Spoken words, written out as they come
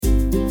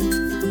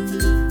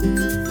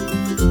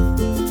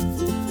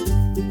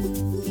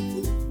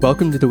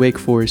Welcome to the Wake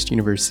Forest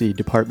University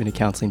Department of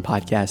Counseling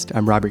podcast.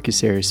 I'm Robert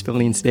Caceres,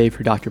 filling in today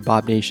for Dr.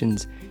 Bob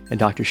Nations and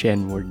Dr.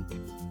 Shannon Warden.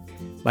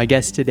 My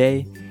guest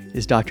today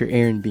is Dr.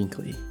 Aaron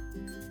Binkley.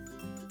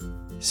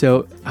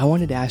 So I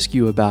wanted to ask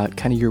you about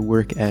kind of your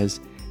work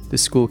as the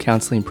school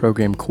counseling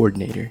program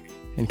coordinator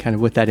and kind of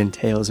what that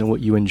entails and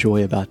what you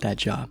enjoy about that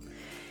job.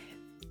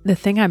 The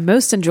thing I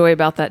most enjoy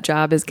about that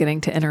job is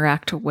getting to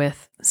interact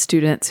with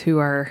students who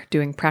are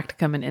doing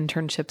practicum and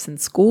internships in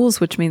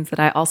schools, which means that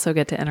I also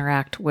get to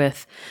interact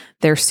with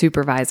their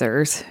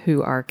supervisors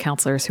who are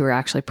counselors who are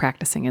actually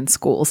practicing in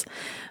schools.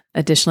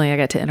 Additionally, I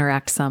get to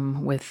interact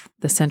some with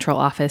the central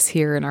office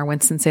here in our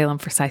Winston-Salem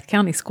Forsyth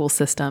County school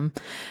system.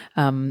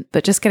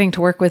 But just getting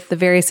to work with the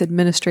various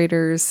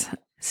administrators,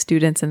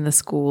 students in the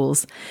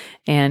schools,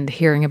 and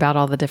hearing about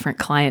all the different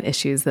client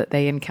issues that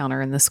they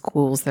encounter in the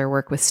schools, their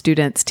work with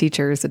students,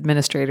 teachers,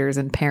 administrators,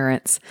 and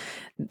parents.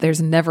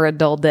 There's never a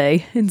dull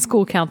day in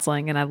school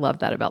counseling, and I love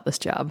that about this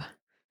job.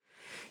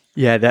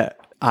 Yeah,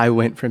 I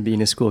went from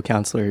being a school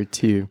counselor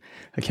to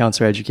a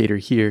counselor educator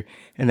here,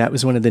 and that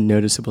was one of the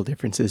noticeable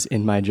differences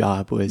in my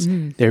job was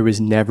there was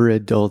never a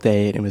dull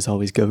day, and it was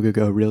always go, go,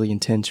 go, really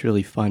intense,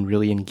 really fun,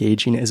 really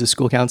engaging as a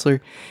school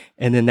counselor.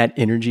 And then that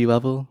energy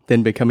level,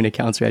 then becoming a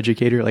counselor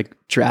educator, like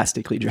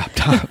drastically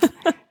dropped off.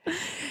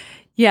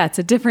 Yeah, it's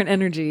a different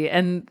energy.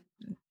 And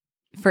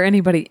for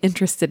anybody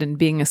interested in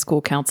being a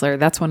school counselor,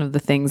 that's one of the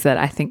things that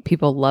I think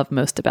people love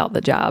most about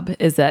the job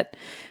is that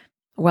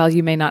while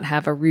you may not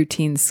have a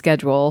routine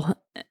schedule,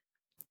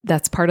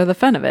 that's part of the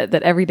fun of it,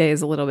 that every day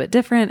is a little bit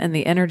different and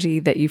the energy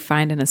that you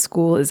find in a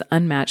school is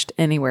unmatched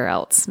anywhere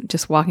else.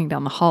 Just walking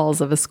down the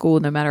halls of a school,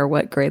 no matter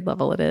what grade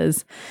level it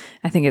is,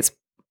 I think it's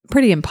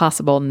pretty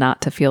impossible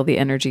not to feel the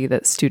energy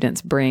that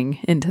students bring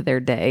into their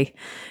day.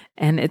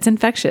 And it's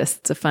infectious.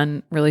 It's a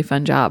fun, really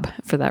fun job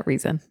for that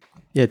reason.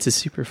 Yeah, it's a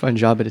super fun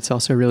job, but it's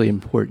also a really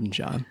important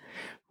job.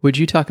 Would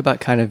you talk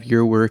about kind of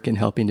your work in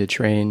helping to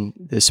train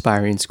the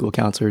aspiring school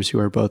counselors who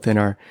are both in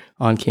our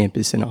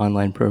on-campus and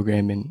online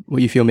program and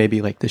what you feel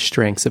maybe like the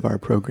strengths of our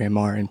program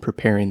are in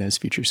preparing those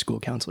future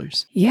school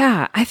counselors?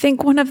 Yeah, I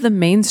think one of the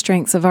main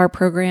strengths of our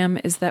program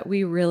is that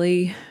we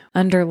really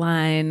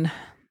underline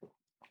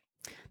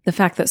the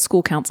fact that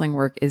school counseling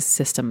work is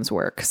systems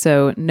work.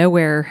 So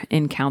nowhere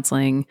in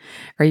counseling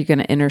are you going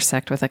to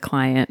intersect with a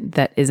client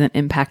that isn't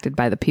impacted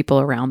by the people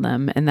around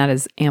them, and that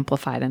is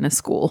amplified in a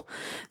school.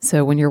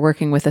 So when you're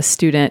working with a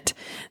student,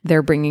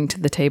 they're bringing to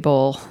the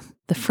table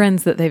the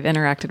friends that they've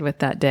interacted with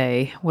that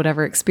day,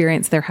 whatever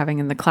experience they're having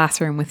in the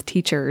classroom with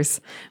teachers,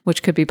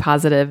 which could be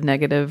positive,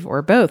 negative,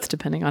 or both,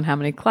 depending on how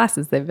many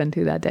classes they've been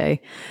to that day.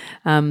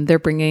 They're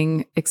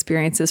bringing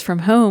experiences from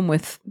home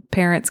with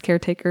parents,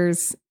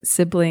 caretakers,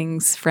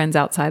 siblings, friends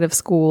outside of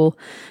school.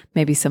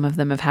 Maybe some of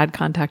them have had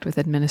contact with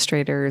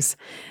administrators.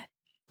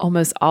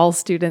 Almost all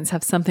students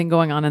have something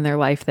going on in their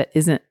life that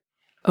isn't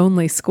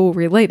only school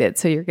related.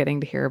 So you're getting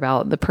to hear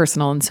about the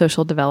personal and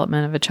social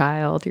development of a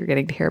child. You're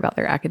getting to hear about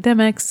their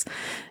academics.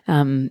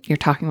 You're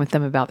talking with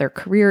them about their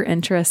career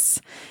interests.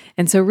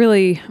 And so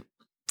really,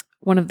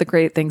 one of the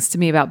great things to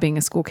me about being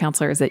a school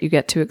counselor is that you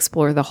get to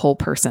explore the whole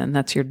person.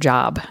 That's your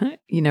job.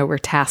 You know, we're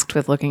tasked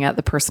with looking at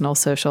the personal,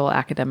 social,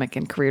 academic,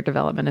 and career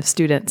development of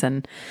students.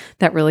 And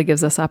that really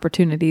gives us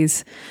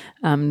opportunities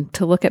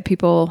to look at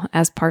people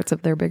as parts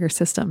of their bigger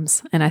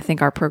systems. And I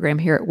think our program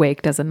here at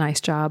Wake does a nice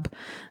job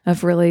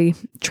of really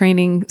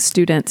training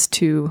students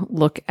to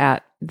look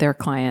at their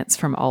clients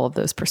from all of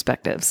those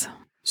perspectives.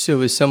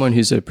 So as someone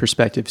who's a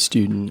prospective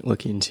student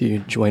looking to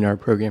join our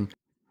program,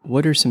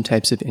 what are some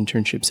types of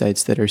internship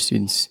sites that our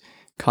students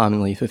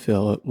commonly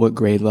fulfill? What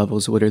grade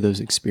levels? What are those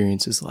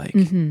experiences like?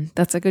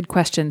 That's a good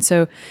question.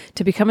 So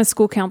to become a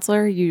school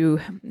counselor, you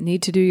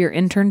need to do your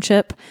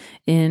internship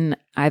in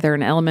either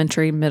an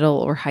elementary, middle,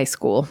 or high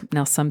school.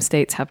 Now, some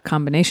states have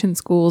combination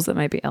schools that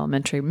might be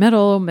elementary,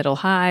 middle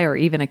high, or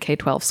even a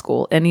K-12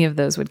 school. Any of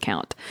those would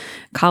count.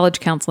 College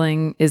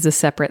counseling is a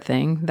separate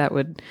thing that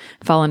would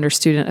fall under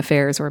student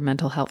affairs or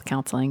mental health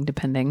counseling,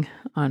 depending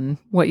on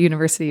what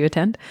university you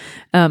attend.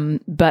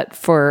 But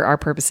for our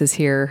purposes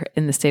here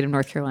in the state of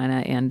North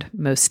Carolina and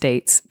most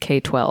states,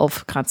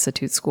 K-12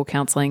 constitutes school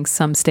counseling.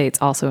 Some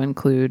states also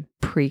include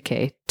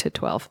pre-K to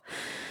 12.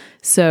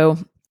 So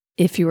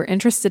if you were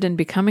interested in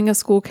becoming a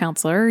school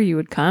counselor, you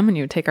would come and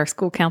you would take our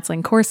school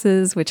counseling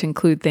courses, which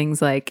include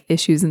things like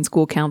issues in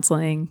school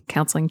counseling,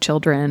 counseling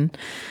children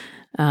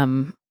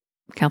and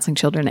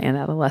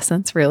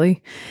adolescents,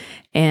 really.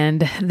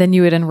 And then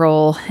you would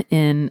enroll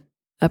in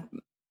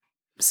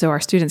so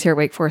our students here at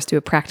Wake Forest do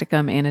a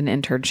practicum and an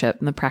internship.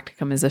 And the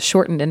practicum is a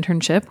shortened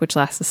internship, which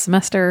lasts a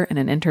semester, and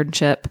an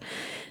internship,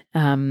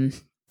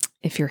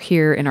 if you're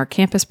here in our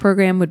campus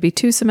program, would be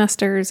 2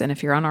 semesters. And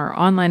if you're on our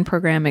online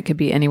program, it could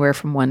be anywhere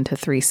from 1 to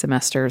 3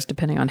 semesters,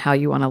 depending on how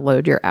you want to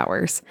load your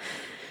hours.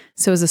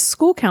 So as a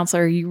school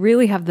counselor, you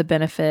really have the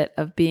benefit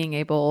of being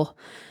able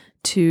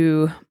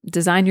to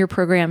design your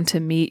program to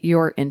meet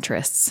your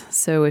interests.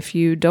 So if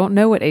you don't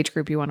know what age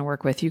group you want to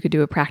work with, you could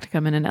do a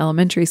practicum in an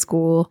elementary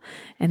school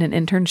and an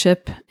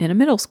internship in a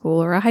middle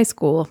school or a high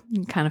school,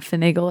 and kind of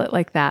finagle it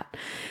like that.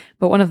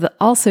 But one of the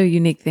also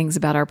unique things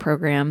about our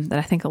program that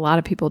I think a lot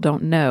of people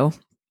don't know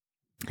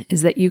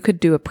is that you could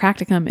do a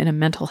practicum in a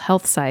mental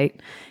health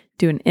site,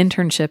 do an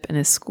internship in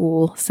a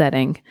school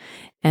setting,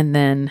 and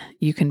then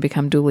you can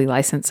become duly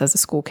licensed as a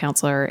school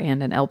counselor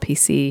and an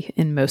LPC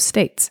in most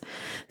states.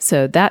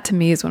 So that to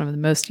me is one of the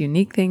most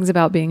unique things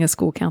about being a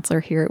school counselor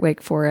here at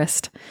Wake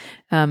Forest.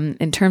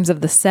 In terms of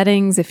the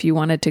settings, if you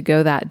wanted to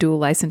go that dual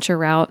licensure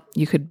route,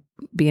 you could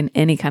be in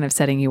any kind of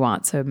setting you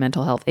want. So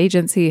mental health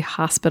agency,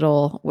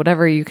 hospital,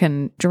 whatever you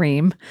can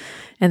dream.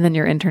 And then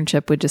your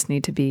internship would just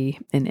need to be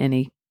in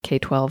any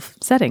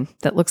K-12 setting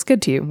that looks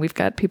good to you. We've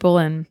got people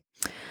in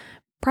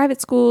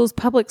private schools,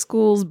 public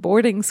schools,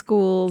 boarding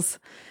schools,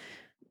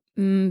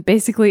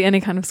 basically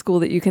any kind of school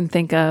that you can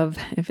think of.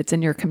 If it's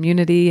in your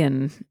community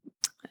and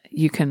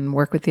you can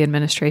work with the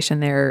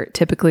administration there,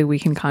 typically we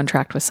can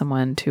contract with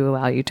someone to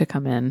allow you to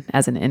come in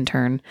as an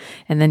intern.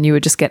 And then you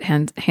would just get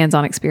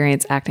hands-on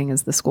experience acting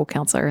as the school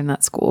counselor in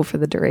that school for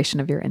the duration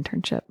of your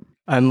internship.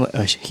 I'm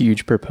a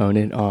huge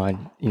proponent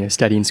on,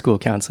 studying school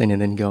counseling and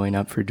then going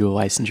up for dual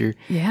licensure.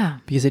 Yeah.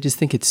 Because I just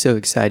think it's so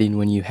exciting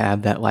when you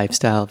have that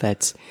lifestyle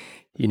that's,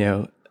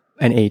 an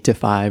 8 to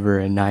 5 or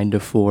a 9 to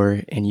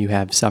 4, and you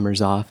have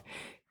summers off,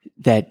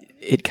 that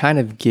it kind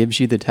of gives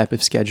you the type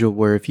of schedule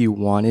where if you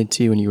wanted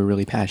to and you were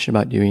really passionate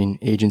about doing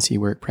agency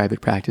work,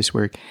 private practice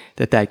work,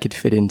 that could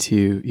fit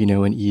into,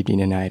 an evening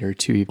a night or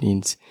 2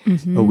 evenings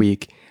a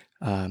week,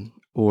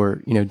 or,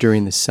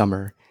 during the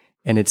summer.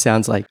 And it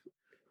sounds like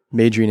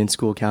majoring in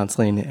school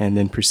counseling and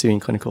then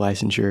pursuing clinical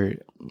licensure,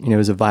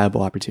 is a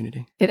viable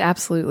opportunity. It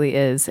absolutely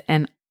is.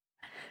 And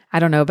I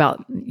don't know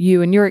about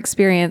you and your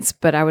experience,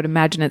 but I would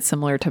imagine it's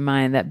similar to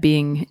mine, that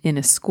being in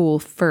a school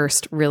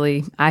first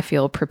really, I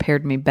feel,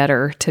 prepared me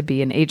better to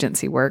be in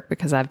agency work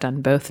because I've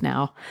done both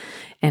now.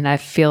 And I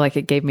feel like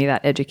it gave me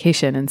that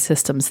education and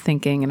systems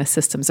thinking and a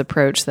systems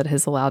approach that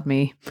has allowed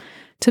me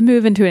to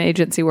move into an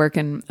agency work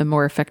in a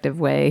more effective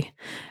way.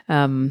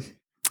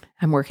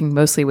 I'm working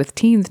mostly with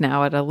teens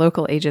now at a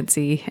local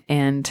agency,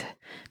 and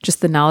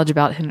just the knowledge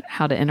about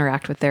how to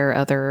interact with their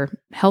other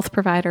health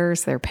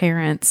providers, their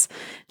parents,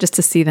 just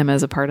to see them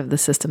as a part of the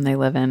system they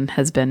live in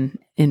has been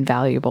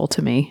invaluable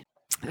to me.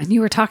 And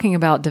you were talking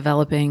about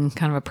developing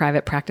kind of a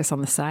private practice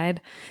on the side.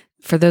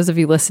 For those of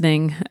you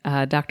listening,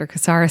 Dr.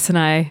 Casares and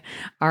I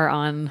are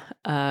on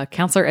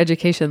counselor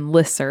education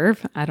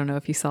listserv. I don't know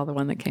if you saw the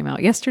one that came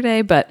out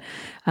yesterday, but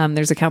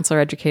there's a counselor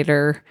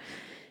educator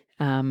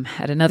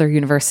at another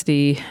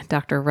university,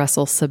 Dr.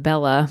 Russell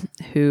Sabella,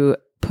 who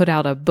put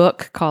out a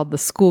book called The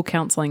School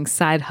Counseling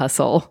Side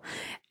Hustle,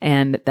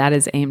 and that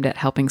is aimed at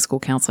helping school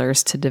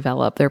counselors to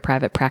develop their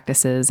private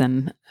practices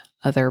and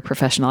other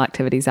professional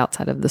activities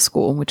outside of the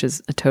school, which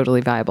is a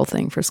totally viable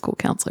thing for school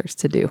counselors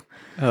to do.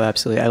 Oh,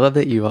 absolutely. I love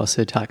that you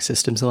also talk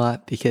systems a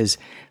lot, because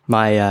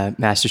my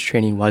master's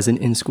training wasn't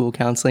in school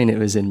counseling. It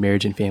was in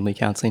marriage and family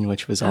counseling,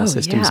 which was all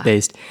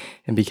systems-based.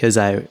 And because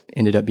I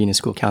ended up being a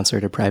school counselor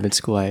at a private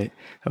school, I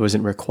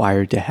wasn't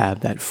required to have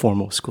that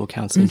formal school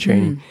counseling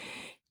training.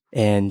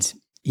 And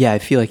I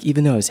feel like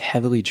even though I was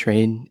heavily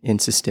trained in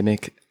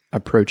systemic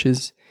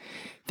approaches,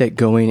 that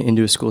going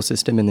into a school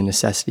system and the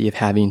necessity of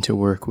having to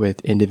work with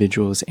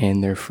individuals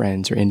and their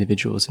friends, or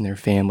individuals and their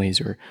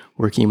families, or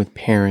working with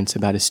parents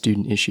about a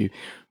student issue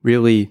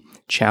really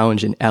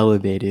challenged and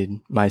elevated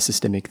my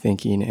systemic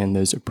thinking and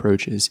those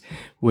approaches,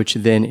 which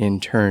then in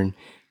turn,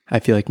 I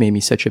feel like made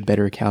me such a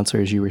better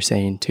counselor, as you were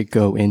saying, to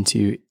go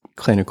into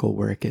clinical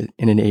work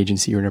in an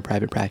agency or in a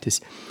private practice.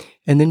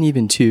 And then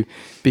even too,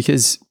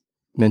 because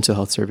mental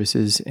health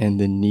services and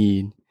the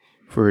need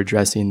for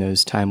addressing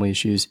those timely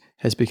issues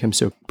has become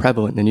so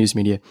prevalent in the news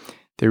media,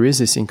 there is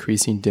this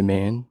increasing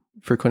demand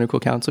for clinical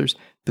counselors,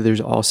 but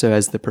there's also,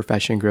 as the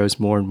profession grows,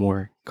 more and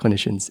more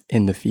clinicians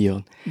in the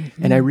field.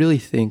 And I really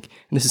think,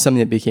 and this is something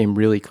that became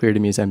really clear to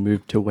me as I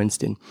moved to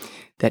Winston,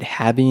 that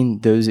having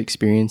those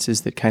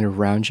experiences that kind of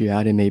round you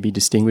out and maybe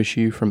distinguish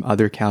you from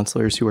other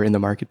counselors who are in the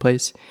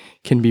marketplace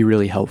can be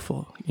really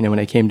helpful. When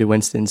I came to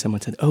Winston,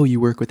 someone said, "Oh, you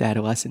work with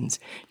adolescents.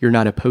 You're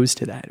not opposed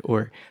to that,"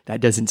 or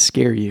 "That doesn't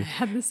scare you." I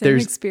had the same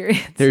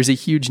experience. There's a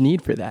huge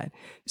need for that.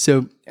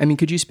 So,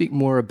 could you speak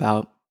more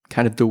about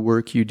kind of the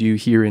work you do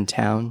here in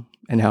town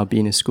and how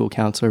being a school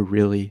counselor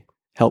really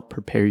helped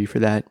prepare you for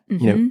that,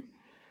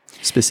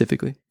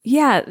 specifically?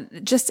 Yeah,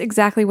 just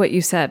exactly what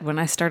you said. When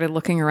I started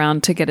looking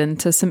around to get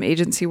into some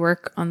agency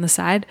work on the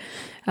side,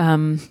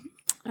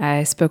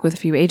 I spoke with a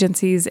few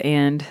agencies,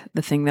 and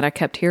the thing that I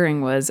kept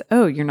hearing was,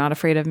 "Oh, you're not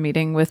afraid of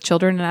meeting with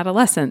children and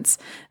adolescents."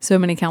 So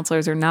many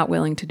counselors are not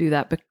willing to do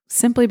that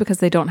simply because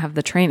they don't have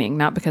the training,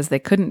 not because they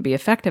couldn't be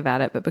effective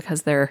at it, but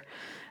because they're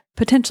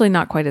potentially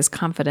not quite as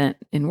confident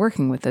in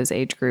working with those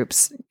age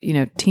groups.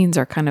 Teens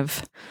are kind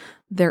of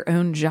their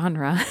own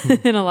genre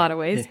in a lot of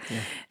ways.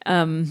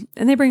 And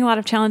they bring a lot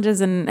of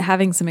challenges, and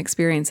having some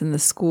experience in the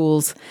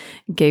schools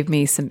gave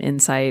me some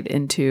insight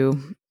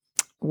into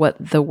what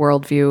the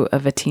worldview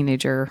of a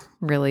teenager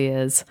really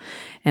is.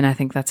 And I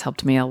think that's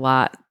helped me a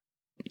lot.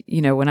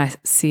 When I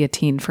see a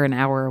teen for an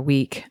hour a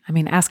week,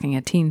 asking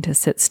a teen to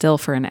sit still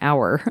for an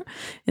hour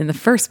in the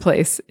first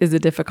place is a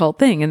difficult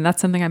thing. And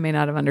that's something I may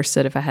not have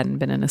understood if I hadn't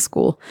been in a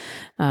school,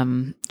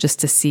 just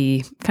to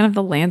see kind of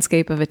the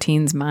landscape of a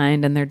teen's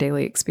mind and their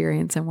daily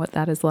experience and what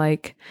that is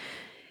like.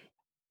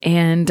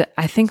 And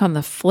I think on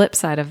the flip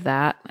side of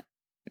that,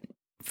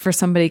 for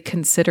somebody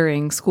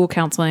considering school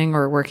counseling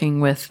or working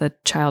with a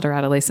child or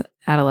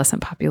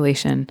adolescent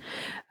population,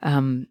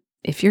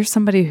 if you're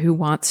somebody who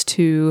wants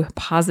to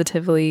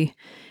positively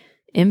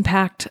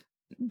impact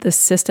the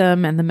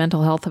system and the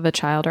mental health of a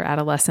child or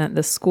adolescent,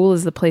 the school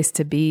is the place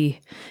to be.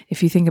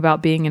 If you think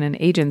about being in an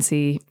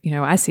agency,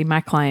 I see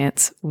my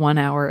clients 1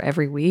 hour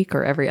every week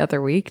or every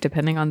other week,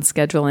 depending on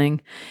scheduling.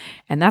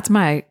 And that's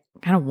my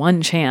kind of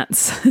one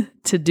chance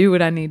to do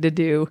what I need to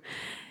do.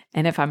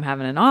 And if I'm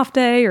having an off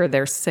day or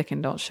they're sick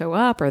and don't show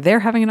up or they're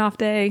having an off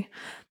day,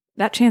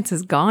 that chance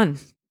is gone.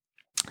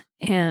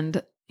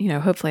 And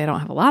hopefully I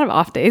don't have a lot of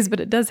off days, but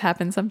it does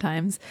happen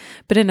sometimes.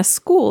 But in a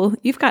school,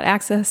 you've got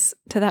access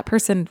to that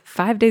person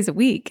 5 days a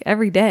week,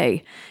 every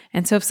day.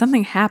 And so if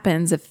something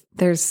happens, if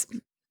there's,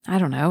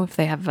 if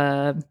they have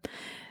a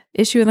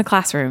issue in the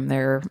classroom,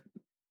 they're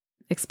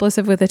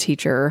explosive with a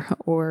teacher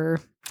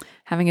or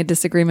having a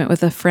disagreement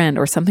with a friend,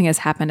 or something has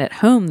happened at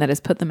home that has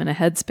put them in a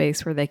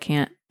headspace where they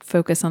can't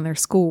focus on their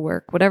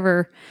schoolwork,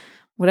 whatever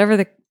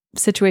the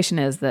situation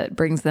is that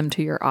brings them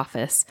to your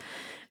office,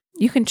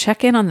 you can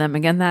check in on them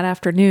again that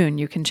afternoon.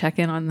 You can check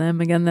in on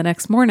them again the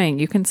next morning.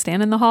 You can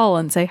stand in the hall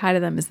and say hi to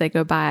them as they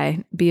go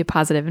by, be a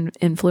positive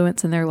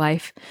influence in their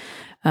life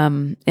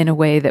in a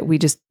way that we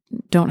just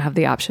don't have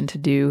the option to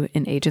do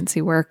in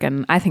agency work.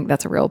 And I think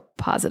that's a real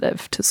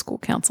positive to school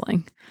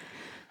counseling.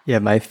 Yeah,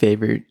 my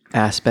favorite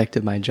aspect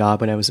of my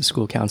job when I was a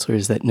school counselor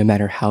is that no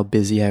matter how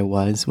busy I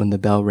was, when the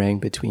bell rang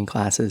between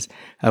classes,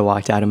 I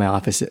walked out of my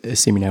office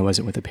assuming I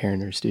wasn't with a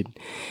parent or a student.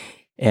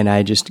 And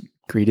I just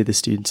greeted the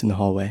students in the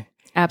hallway.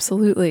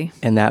 Absolutely.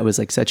 And that was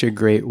like such a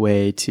great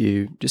way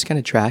to just kind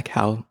of track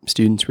how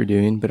students were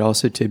doing, but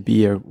also to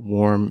be a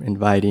warm,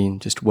 inviting,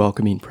 just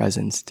welcoming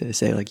presence to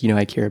say like,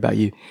 I care about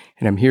you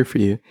and I'm here for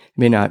you. It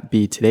may not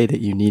be today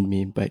that you need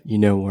me, but you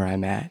know where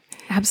I'm at.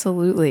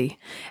 Absolutely.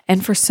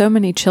 And for so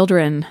many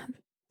children,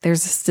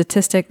 there's a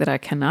statistic that I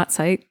cannot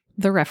cite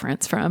the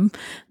reference from,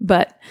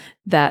 but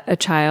that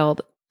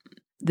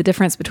the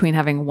difference between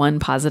having one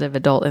positive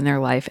adult in their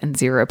life and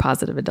 0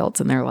 positive adults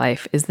in their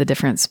life is the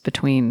difference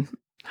between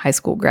high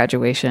school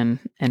graduation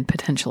and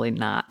potentially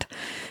not.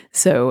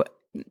 So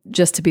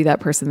just to be that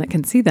person that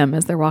can see them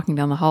as they're walking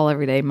down the hall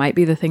every day might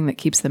be the thing that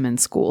keeps them in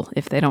school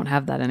if they don't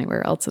have that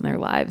anywhere else in their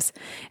lives.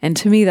 And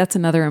to me, that's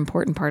another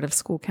important part of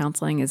school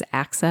counseling is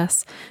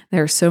access.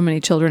 There are so many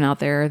children out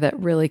there that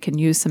really can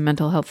use some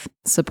mental health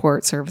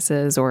support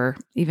services or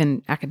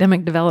even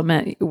academic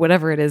development,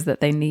 whatever it is that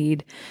they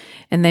need.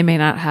 And they may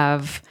not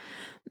have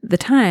the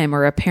time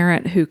or a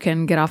parent who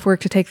can get off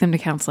work to take them to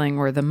counseling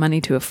or the money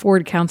to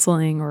afford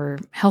counseling or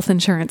health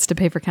insurance to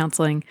pay for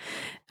counseling.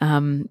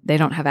 They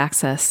don't have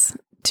access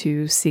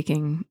to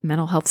seeking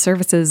mental health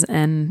services,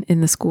 and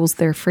in the schools,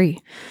 they're free.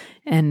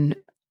 And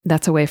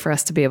that's a way for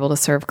us to be able to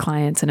serve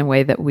clients in a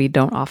way that we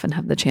don't often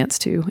have the chance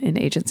to in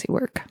agency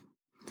work.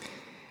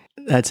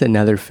 That's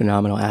another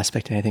phenomenal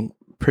aspect, and I think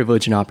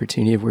privilege and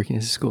opportunity of working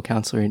as a school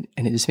counselor. And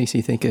it just makes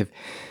me think of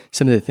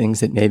some of the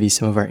things that maybe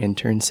some of our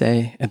interns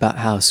say about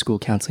how school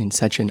counseling is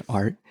such an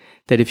art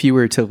that if you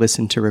were to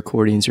listen to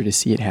recordings or to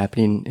see it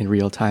happening in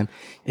real time,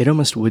 it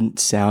almost wouldn't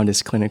sound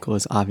as clinical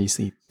as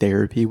obviously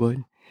therapy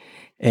would.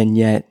 And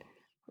yet,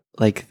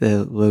 like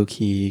the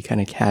low-key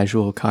kind of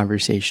casual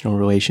conversational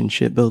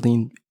relationship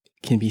building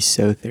can be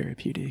so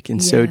therapeutic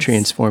and so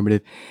transformative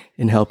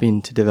in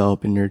helping to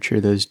develop and nurture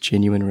those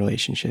genuine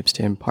relationships,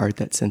 to impart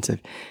that sense of,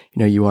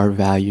 you are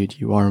valued,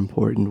 you are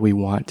important, we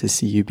want to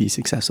see you be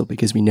successful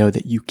because we know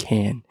that you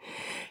can,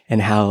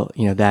 and how,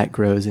 that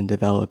grows and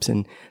develops.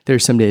 And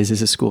there's some days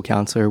as a school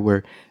counselor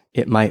where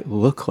it might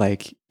look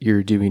like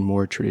you're doing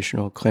more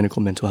traditional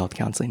clinical mental health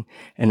counseling.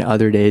 And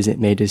other days it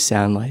may just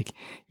sound like,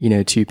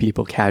 two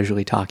people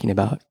casually talking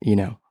about,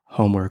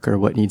 homework or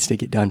what needs to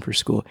get done for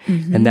school.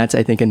 Mm-hmm. And that's,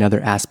 I think,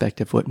 another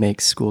aspect of what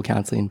makes school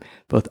counseling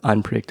both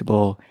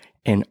unpredictable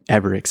and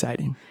ever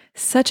exciting.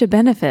 Such a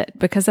benefit,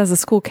 because as a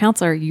school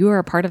counselor, you are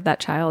a part of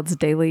that child's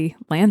daily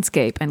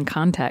landscape and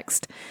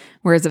context.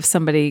 Whereas if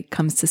somebody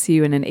comes to see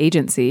you in an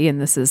agency, and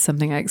this is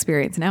something I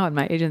experience now in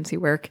my agency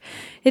work,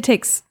 it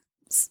takes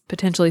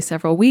potentially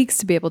several weeks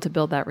to be able to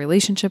build that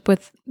relationship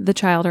with the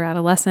child or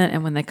adolescent.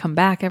 And when they come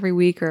back every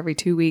week or every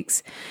 2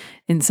 weeks,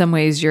 in some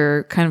ways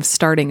you're kind of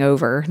starting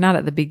over, not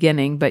at the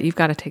beginning, but you've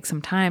got to take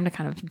some time to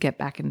kind of get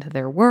back into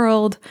their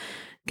world.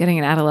 Getting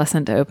an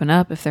adolescent to open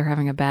up if they're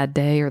having a bad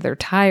day or they're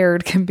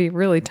tired can be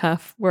really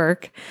tough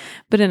work.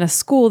 But in a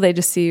school, they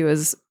just see you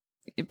as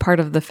part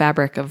of the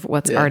fabric of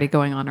what's already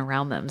going on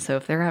around them. So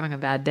if they're having a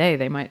bad day,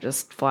 they might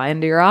just fly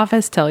into your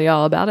office, tell you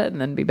all about it, and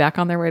then be back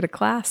on their way to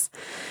class.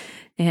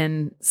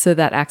 And so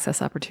that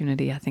access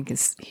opportunity, I think,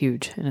 is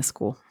huge in a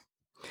school.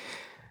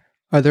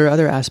 Are there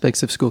other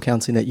aspects of school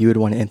counseling that you would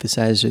want to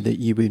emphasize or that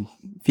you would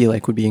feel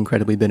like would be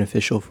incredibly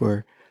beneficial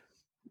for,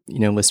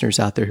 listeners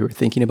out there who are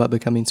thinking about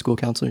becoming school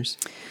counselors?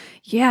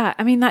 Yeah,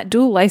 I mean, that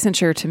dual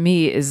licensure to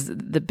me is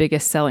the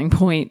biggest selling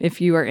point.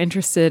 If you are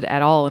interested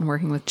at all in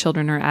working with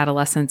children or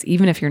adolescents,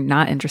 even if you're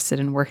not interested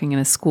in working in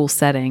a school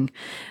setting,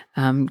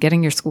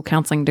 getting your school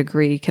counseling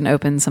degree can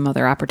open some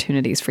other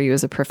opportunities for you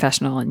as a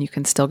professional, and you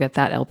can still get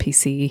that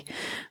LPC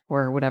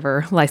or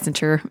whatever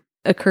licensure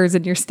occurs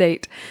in your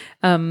state.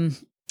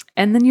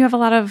 And then you have a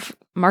lot of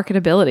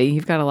marketability.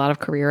 You've got a lot of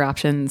career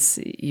options.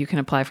 You can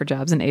apply for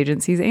jobs in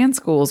agencies and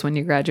schools when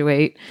you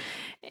graduate.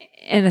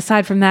 And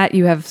aside from that,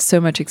 you have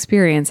so much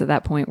experience at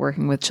that point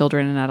working with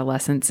children and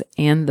adolescents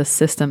and the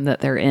system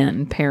that they're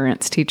in,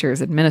 parents,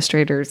 teachers,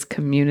 administrators,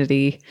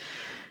 community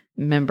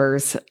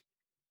members.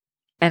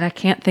 And I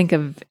can't think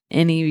of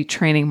any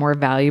training more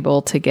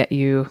valuable to get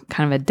you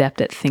kind of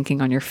adept at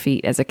thinking on your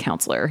feet as a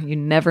counselor. You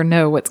never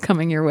know what's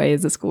coming your way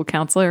as a school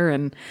counselor.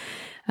 And,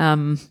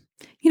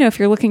 if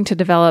you're looking to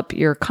develop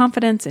your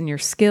confidence and your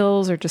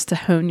skills or just to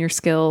hone your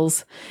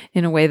skills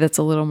in a way that's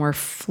a little more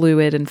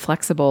fluid and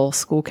flexible,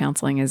 school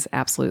counseling is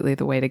absolutely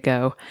the way to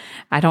go.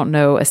 I don't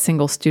know a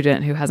single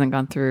student who hasn't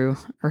gone through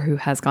or who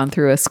has gone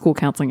through a school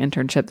counseling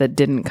internship that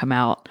didn't come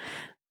out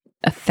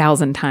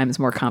 1,000 times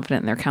more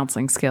confident in their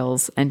counseling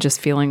skills and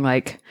just feeling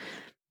like,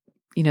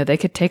 they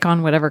could take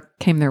on whatever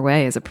came their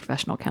way as a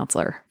professional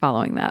counselor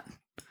following that.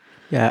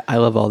 Yeah, I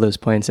love all those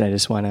points, and I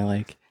just want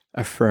to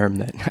affirm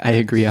that I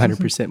agree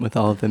 100% with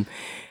all of them.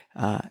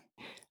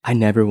 I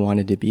never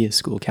wanted to be a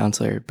school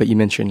counselor, but you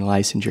mentioned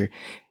licensure,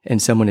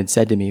 and someone had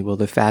said to me, well,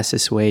 the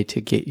fastest way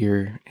to get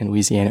in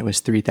Louisiana, it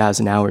was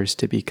 3,000 hours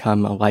to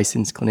become a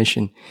licensed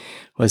clinician,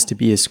 was to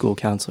be a school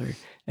counselor.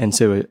 And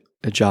so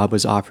a job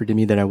was offered to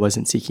me that I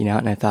wasn't seeking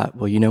out, and I thought,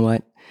 well, you know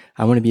what?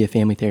 I want to be a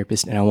family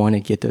therapist, and I want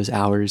to get those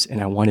hours, and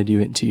I want to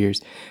do it in 2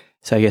 years.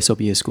 So I guess I'll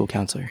be a school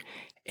counselor.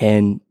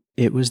 And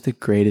it was the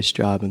greatest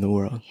job in the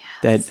world.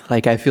 Yes.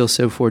 That I feel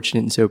so fortunate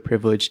and so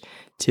privileged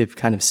to have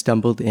kind of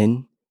stumbled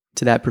in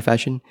to that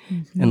profession.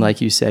 Mm-hmm. And like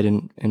you said,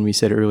 and we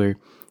said earlier,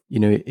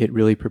 it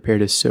really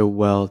prepared us so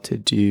well to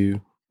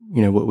do,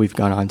 what we've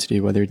gone on to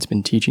do, whether it's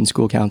been teaching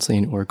school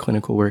counseling or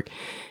clinical work.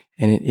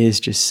 And it is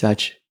just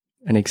such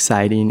an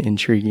exciting,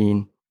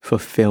 intriguing,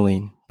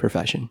 fulfilling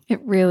profession. It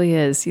really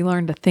is. You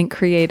learn to think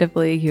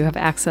creatively. You have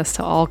access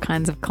to all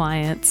kinds of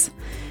clients.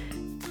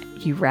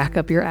 You rack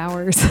up your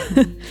hours.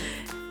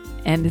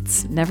 And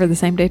it's never the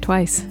same day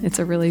twice. It's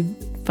a really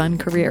fun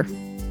career.